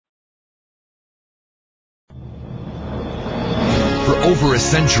over a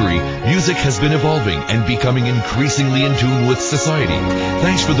century, music has been evolving and becoming increasingly in tune with society,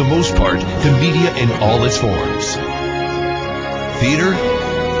 thanks for the most part to media in all its forms. Theater,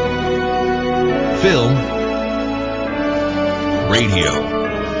 film, radio,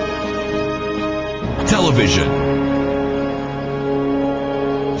 television.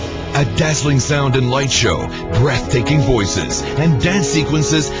 A dazzling sound and light show, breathtaking voices, and dance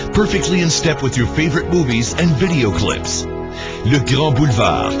sequences perfectly in step with your favorite movies and video clips. Le Grand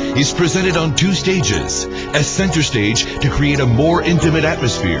Boulevard is presented on 2 stages, a center stage to create a more intimate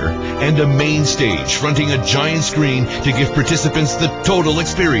atmosphere, and a main stage fronting a giant screen to give participants the total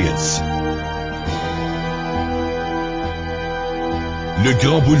experience. Le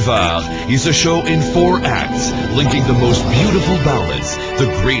Grand Boulevard is a show in 4 acts, linking the most beautiful ballads, the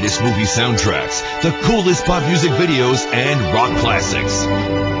greatest movie soundtracks, the coolest pop music videos, and rock classics.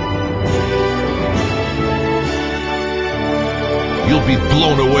 You'll be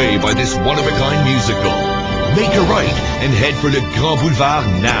blown away by this one-of-a-kind musical. Make a right and head for Le Grand Boulevard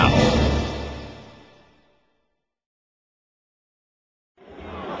now.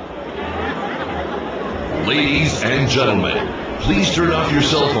 Ladies and gentlemen, please turn off your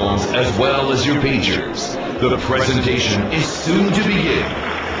cell phones as well as your pagers. The presentation is soon to begin.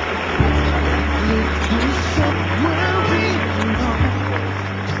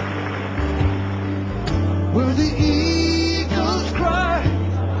 Where the eagles cry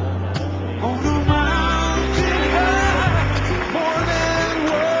on a mountain high, more than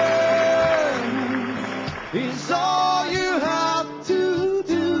words is all you have to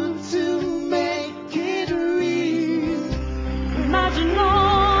do to make it real. Imagine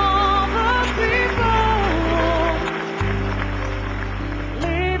all the people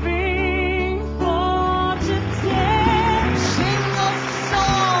living for today. Sing a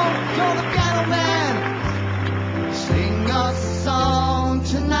song, you're the piano man. Sing a song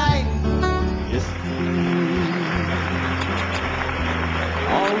tonight. Yes,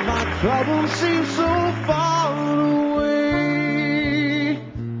 all my troubles seem so far away.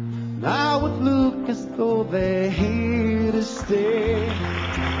 Now it look as though they're here to stay.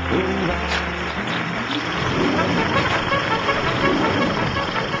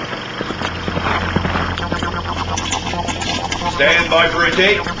 Stand by for a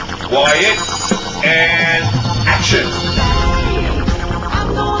take. Quiet. And action.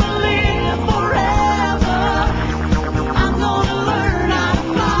 I'm gonna live forever. I'm gonna learn how to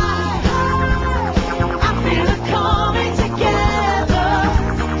fly. I feel it coming together.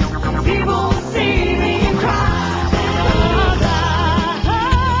 People see me and cry.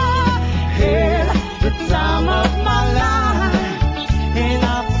 Had the time of my life, and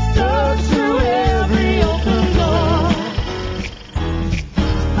I've stood through every open door.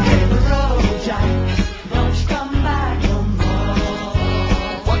 Hit the road, Jack. Don't you come back no more.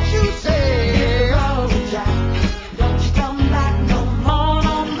 What you say? Hit the road, Jack. Don't you come back no more,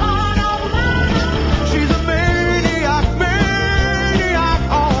 no more, no more. She's a maniac, maniac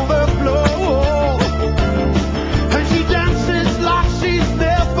on the floor. And she dances like she's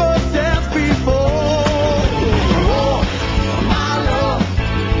never danced before. Oh, my love,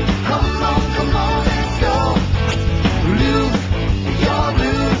 come on, let's go. Lose your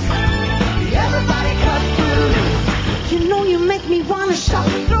blues. Everybody cut through. You know you make me wanna shout.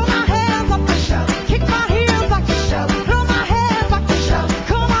 Throw my hands up and shout. Kick my heels like a shout. Throw my hands like a shout.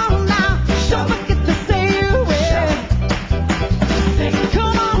 Come on now. Don't forget to say you will.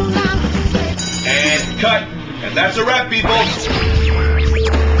 Come on now. And cut. And that's a wrap, people.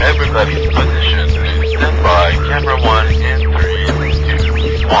 Everybody's position. Stand by. Camera 1 in 3,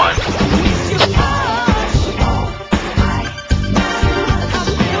 2, 1. Miss you much. I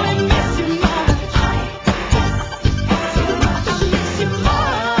really miss you much. Miss you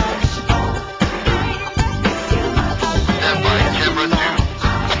much. Stand by. Camera 2.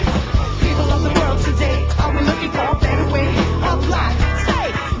 People of the world today, are we looking for a better way of life? Say,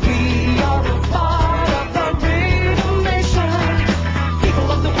 we are a part of the rhythm nation. People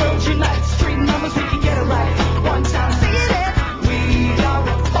of the world unite, street numbers, we can get it right. One time, sing it in. We are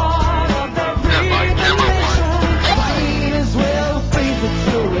a part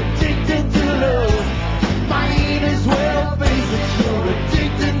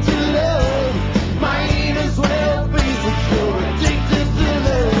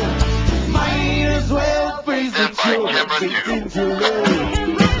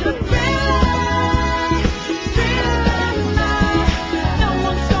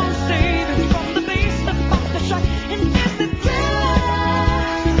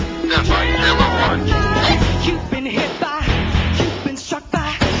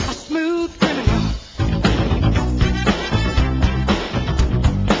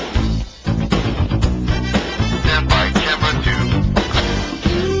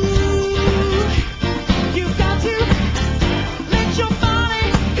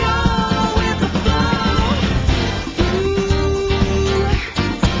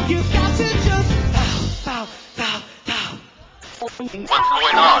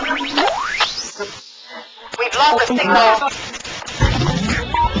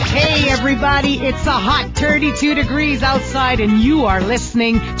Hey everybody, it's a hot 32 degrees outside and you are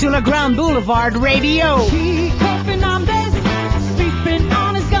listening to the Grand Boulevard Radio. He coughing on this, sleeping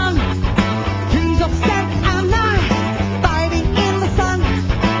on his gun. He's upset and not fighting in the sun.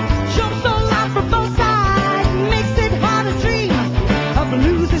 Jumps so loud from both sides, makes it hard to dream. A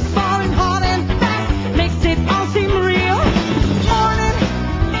blues is falling hard and fast, makes it all seem real. Morning,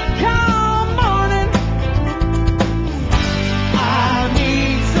 come morning. I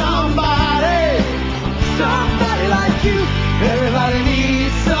need somebody like you. Everybody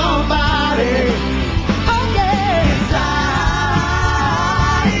needs somebody. Oh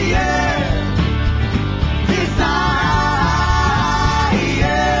yeah.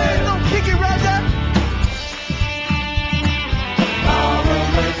 Desire. Don't kick it right there.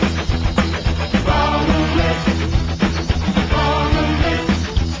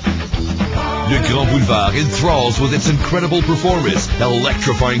 Le Grand Boulevard enthralls with its incredible performance,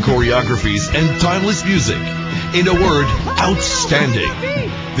 electrifying choreographies, and timeless music. In a word, outstanding.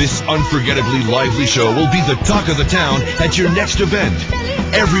 This unforgettably lively show will be the talk of the town at your next event.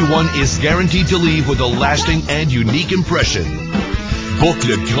 Everyone is guaranteed to leave with a lasting and unique impression. Book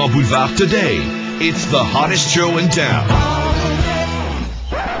Le Grand Boulevard today. It's the hottest show in town.